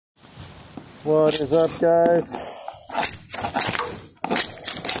What is up, guys?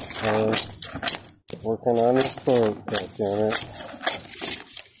 Working on this boat, goddammit.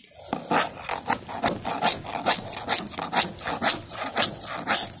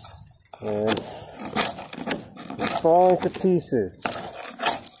 And it's falling to pieces.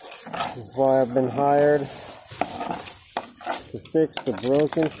 This is why I've been hired to fix the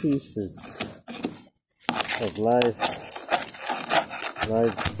broken pieces of life's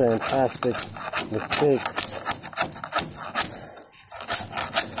fantastic mistakes.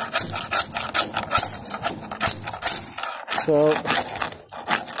 So,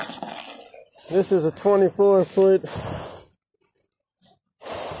 this is a 24-foot,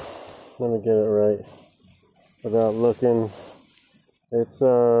 let me get it right without looking. It's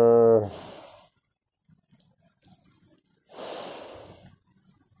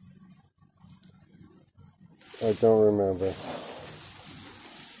I don't remember.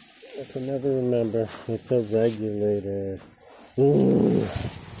 I can never remember. It's a regulator. Ooh.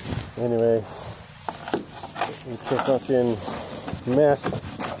 Anyway, it's a fucking mess.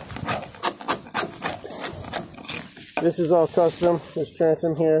 This is all custom. This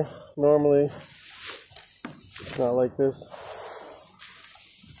transom here, normally, it's not like this.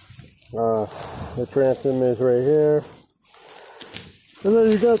 The transom is right here. And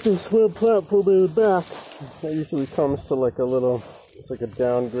then you got this swim platform in the back. That usually comes to like a little, it's like a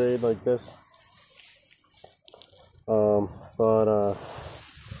downgrade like this. But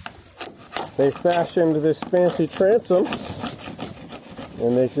they fashioned this fancy transom,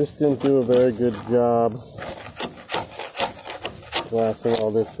 and they just didn't do a very good job glassing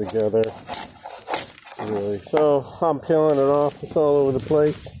all this together, really. So I'm peeling it off. It's all over the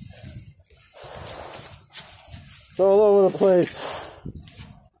place. It's all over the place.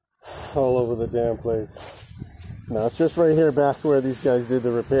 All over the damn place. Now it's just right here back where these guys did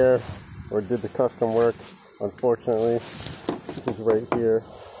the repair or did the custom work. Unfortunately, this is right here.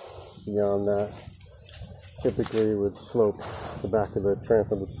 Beyond that, typically it would slope, the back of the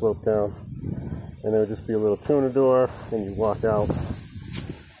transom would slope down, and there would just be a little tuna door, and you walk out.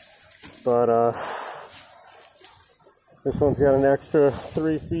 But this one's got an extra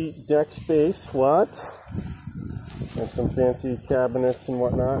 3 feet deck space. What? And some fancy cabinets and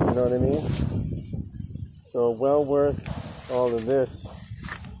whatnot, you know what I mean? So well worth all of this,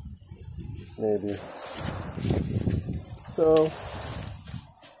 maybe. So,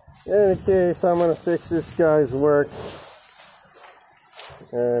 in any case, I'm going to fix this guy's work,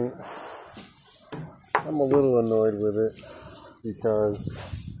 and I'm a little annoyed with it, because,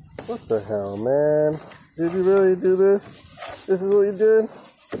 what the hell, man? Did you really do this? This is what you did?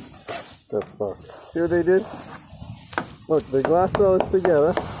 The fuck? See what they did? Look, they glassed all this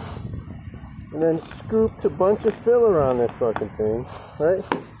together, and then scooped a bunch of filler on this fucking thing, right?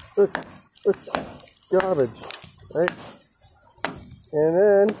 Look, garbage, right? And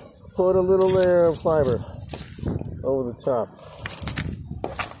then put a little layer of fiber over the top.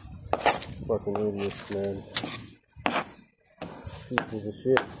 Fucking idiots, man. Pieces of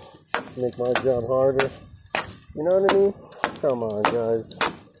shit. Make my job harder. You know what I mean? Come on, guys.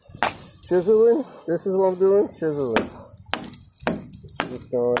 Chiseling? This is what I'm doing? Chiseling. What's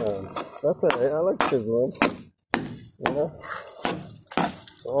going on? That's alright. I like chiseling. You know?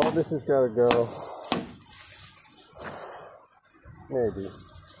 So all this has got to go. Maybe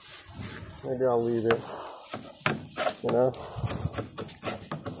I'll leave it, you know.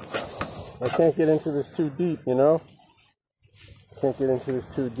 I can't get into this too deep, you know. Can't get into this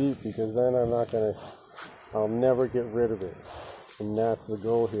too deep, because then I'll never get rid of it. And that's the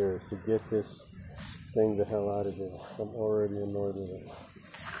goal here, is to get this thing the hell out of here. I'm already annoyed with it.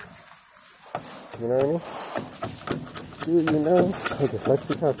 You know what I mean? You know? Okay, let's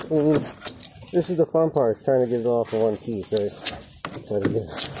see how clean. This is the fun part, is trying to get it all in one piece, right?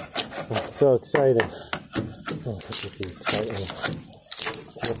 I'm so excited. Oh, this is exciting.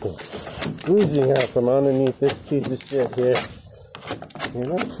 Oozing out from underneath this piece of shit here. You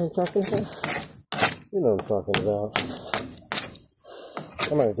know what I'm talking about? You know what I'm talking about.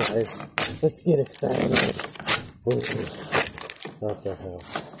 Come on, guys. Let's get excited. What the hell?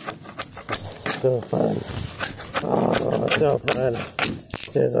 So fun. Oh, so fun.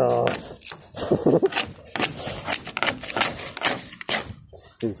 It's all.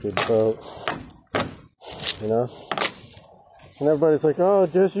 Stupid boat, you know? And everybody's like, oh,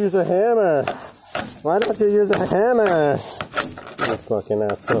 just use a hammer. Why don't you use a hammer? You fucking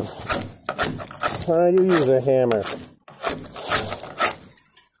asshole. Why don't you use a hammer?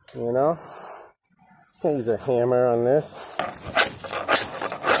 You know? Can't use a hammer on this.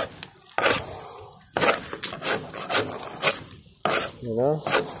 You know?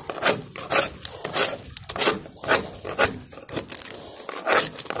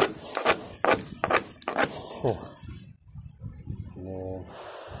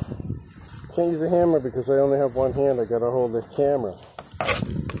 can't use a hammer because I only have one hand. I gotta hold the camera.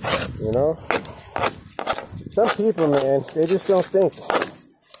 You know? Some people, man, they just don't think.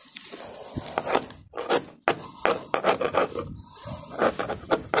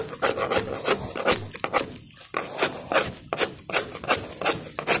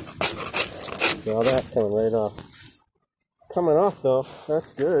 All that coming right off. Coming off though,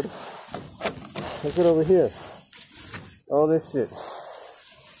 that's good. Look at over here. All this shit.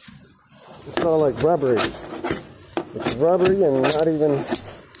 It's all like rubbery. It's rubbery and not even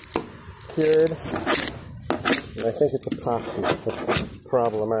cured. And I think it's epoxy. It's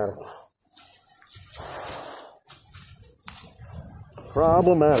problematic.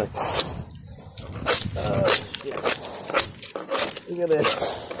 Problematic. Shit. Look at this.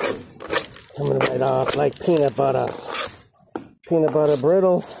 Coming right off like peanut butter. Peanut butter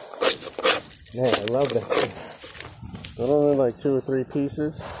brittle. Man, I love that. But only like 2 or 3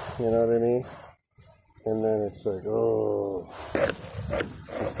 pieces. You know what I mean? And then it's like, oh,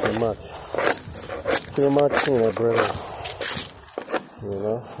 too much. Too much peanut brittle. You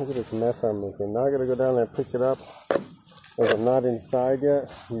know? Look at this mess I'm making. Now I gotta go down there and pick it up. Because I'm not inside yet.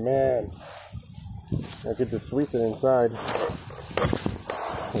 Man. I get to sweep it inside.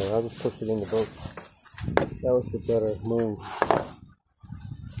 Yeah, I'll just push it in the boat. That was the better move.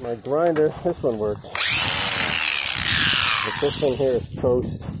 My grinder, this one works. But this one here is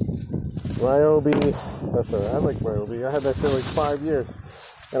toast. Ryobi, that's alright. I like Ryobi. I had that shit like 5 years.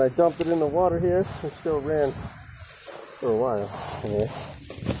 And I dumped it in the water here. It still ran for a while. Yeah.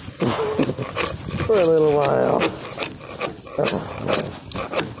 For a little while.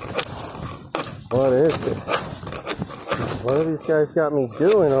 What is this? What have these guys got me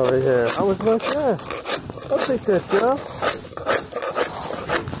doing over here? I was like, yeah, I'll take that job.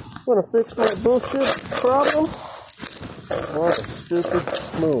 Want to fix my bullshit problem? What a stupid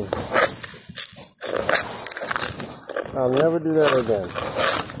move. I'll never do that again.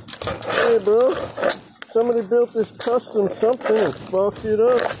 Hey, bro, somebody built this custom something and fucked it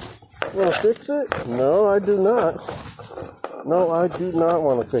up. Want to fix it? No, I do not. No, I do not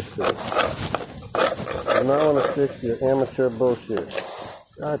want to fix it. I do not want to fix your amateur bullshit.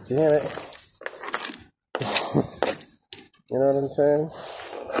 God damn it. You know what I'm saying?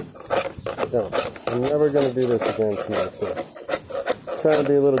 No, I'm never going to do this again to myself. I'm trying to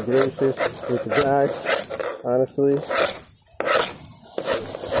be a little gracious with the guys, honestly.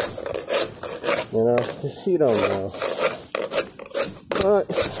 You know, because you don't know. But,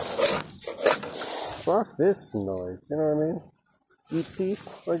 fuck this noise, you know what I mean? Each piece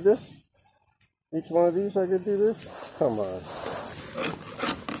like this? Each one of these I could do this? Come on.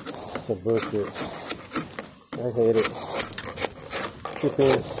 It's a bullshit. I hate it.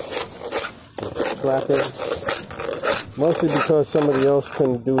 Chipping, slapping. Mostly because somebody else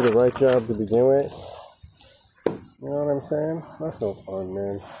couldn't do the right job to begin with. You know what I'm saying? That's no fun,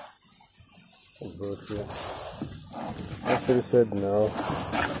 man. That's bullshit. I should have said no.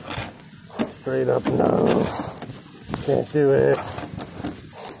 Straight up no. Can't do it.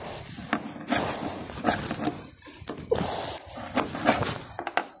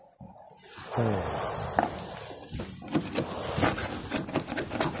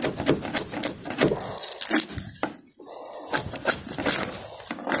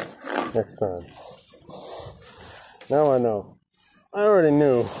 Next time. Now I know. I already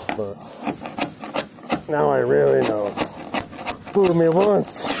knew, but now I really know. Fooled me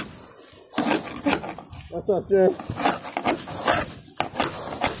once. What's up, Jim?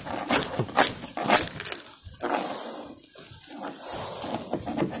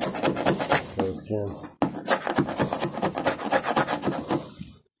 There's Jim.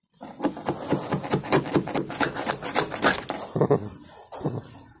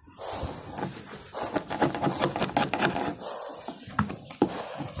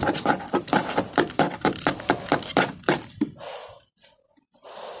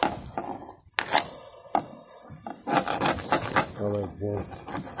 I like Jim.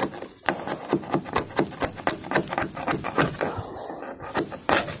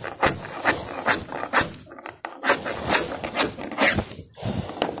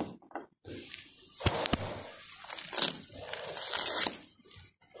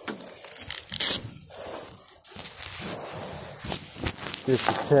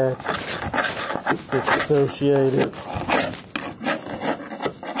 Disattached, disassociated.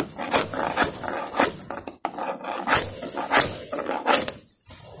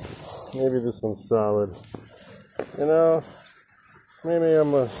 Maybe this one's solid. You know, maybe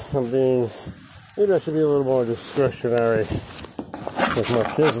maybe I should be a little more discretionary with my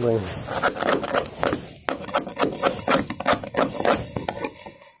chiseling.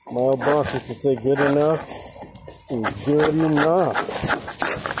 My old boss used to say good enough is good enough.